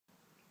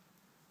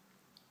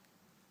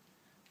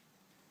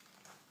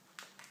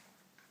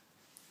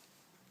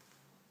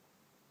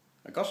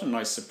I got a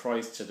nice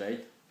surprise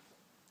today.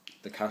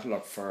 The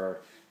catalogue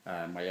for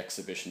my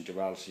exhibition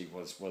Duality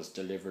was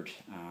delivered,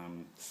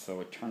 so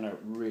it turned out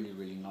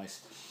really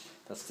nice.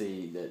 That's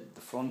the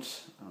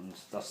front and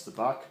that's the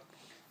back.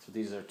 So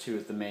these are two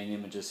of the main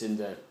images in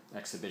the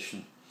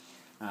exhibition.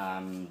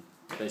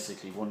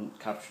 Basically one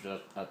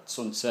captured at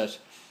sunset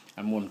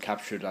and one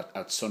captured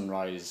at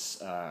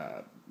sunrise,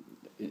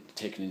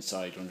 taken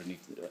inside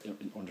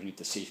underneath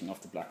the seating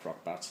of the black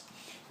rock bats.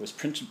 It was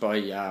printed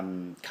by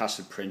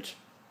Castleprint.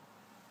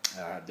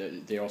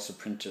 They also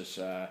printed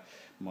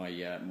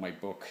my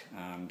book,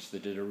 and they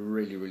did a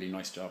really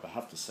nice job. I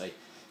have to say,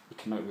 it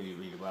came out really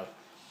well.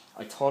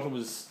 I thought it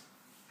was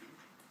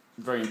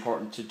very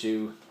important to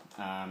do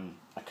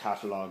a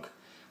catalogue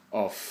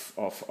of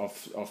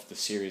the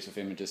series of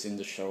images in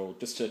the show.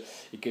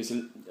 It gives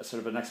a sort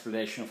of an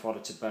explanation of what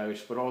it's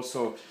about, but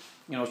also,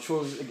 you know,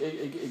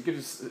 it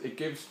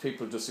gives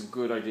people just a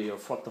good idea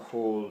of what the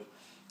whole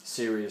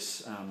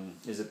series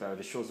is about.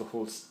 It shows the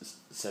whole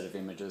set of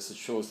images. It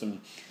shows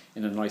them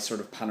in a nice sort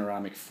of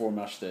panoramic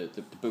format. The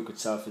book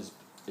itself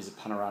is a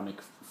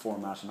panoramic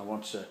format, and I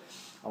wanted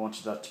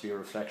that to be a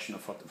reflection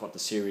of what the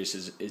series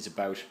is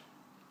about.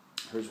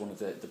 Here's one of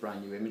the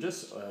brand new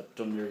images,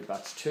 Duality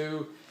Bats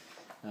 2.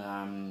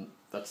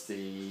 That's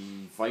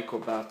the Vico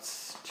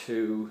Bats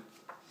 2,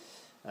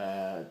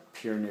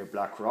 Pier near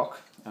Black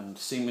Rock, and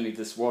seemingly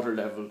this water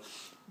level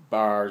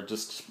bar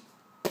just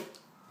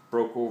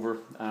broke over.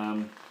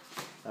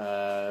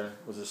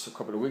 Was this a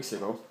couple of weeks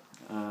ago,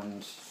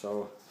 and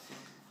so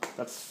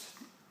that's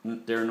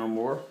there no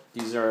more.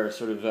 These are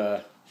sort of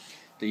the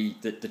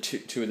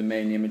two of the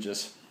main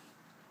images.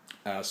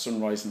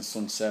 Sunrise and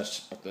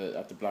sunset at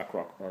the Black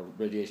Rock, or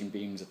radiating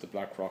beams at the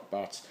Black Rock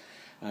bats.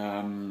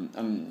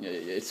 And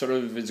it sort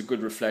of is a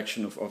good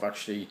reflection of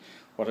actually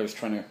what I was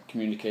trying to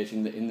communicate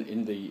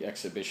in the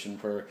exhibition,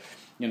 where,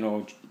 you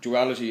know,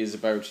 duality is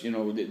about, you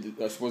know,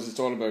 I suppose it's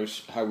all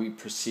about how we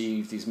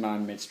perceive these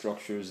man-made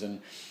structures,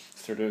 and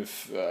sort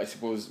of I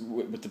suppose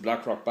with the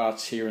Black Rock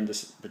bats here in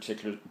this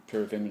particular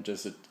pair of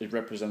images, it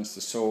represents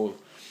the soul,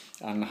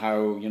 and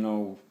how, you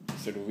know,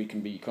 sort of we can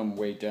become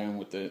weighed down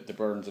with the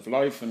burdens of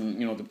life, and,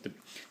 you know,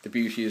 the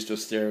beauty is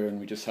just there, and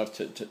we just have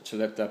to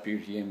let that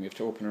beauty in. We have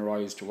to open our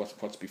eyes to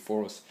what's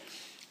before us.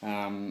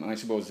 And I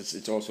suppose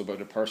it's also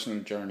about a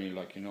personal journey,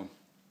 like, you know.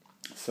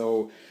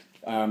 So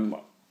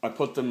I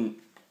put them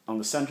on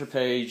the centre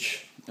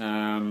page,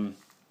 and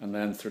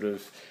then sort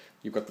of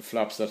you've got the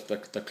flaps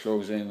that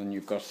close in, and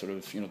you've got sort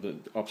of, you know, the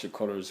opposite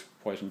colours,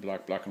 white and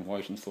black, black and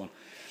white, and so on.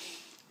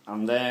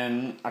 And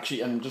then,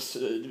 actually, and just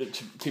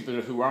to people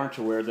who aren't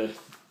aware, the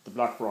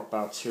Black Rock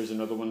bats, here's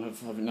another one,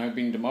 have now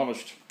been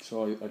demolished.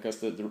 So I guess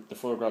the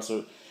photographs,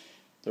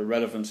 their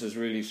relevance has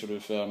really sort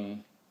of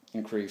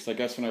increased. I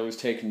guess when I was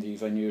taking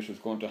these, I knew it was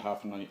going to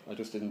happen. I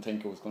just didn't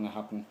think it was going to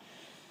happen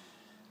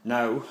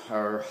now,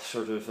 or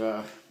sort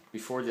of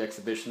before the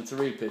exhibition. It's a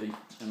real pity.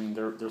 I mean,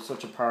 they're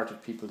such a part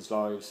of people's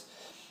lives.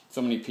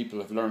 So many people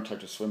have learned how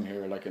to swim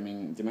here. Like, I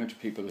mean, the amount of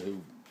people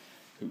who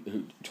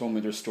told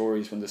me their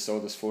stories when they saw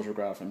this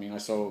photograph. I mean, I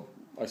saw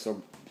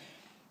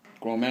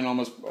grown men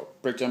almost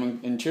break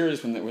down in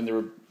tears when they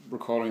were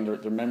recalling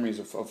their memories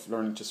of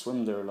learning to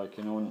swim there. Like,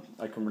 you know, and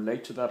I can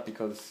relate to that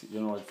because,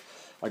 you know,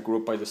 I grew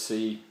up by the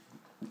sea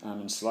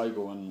in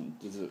Sligo, and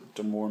there's a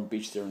Dunmore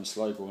beach there in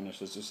Sligo, and it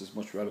has just as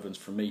much relevance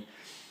for me.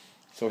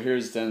 So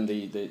here's then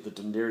the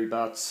Duality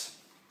bats.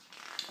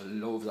 I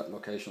love that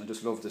location. I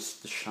just love the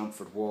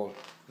chamfered wall.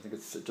 I think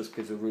it just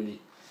gives a really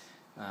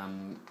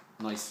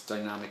nice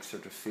dynamic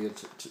sort of feel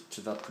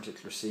to that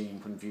particular scene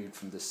when viewed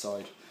from this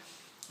side.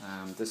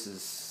 This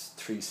is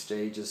 3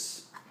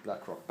 stages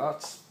Black Rock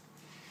bats,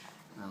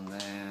 and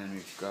then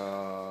we've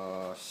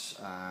got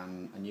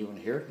a new one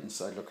here,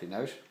 inside looking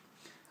out.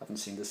 Haven't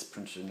seen this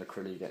printed in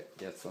acrylic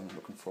yet, so I'm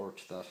looking forward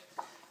to that.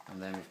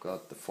 And then we've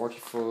got the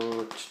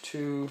 40-foot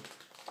 2,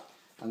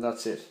 and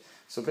that's it.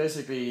 So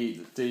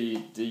basically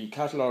the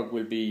catalogue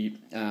will be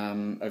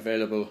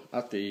available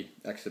at the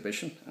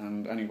exhibition,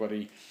 and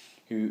anybody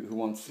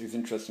who's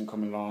interested in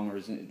coming along, or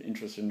is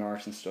interested in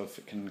art and stuff,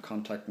 can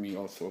contact me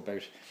also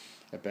about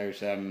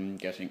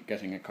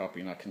getting a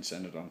copy, and I can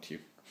send it on to you.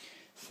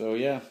 So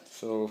yeah,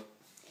 so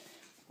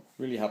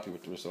really happy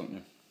with the result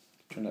now.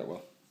 Turned out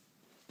well.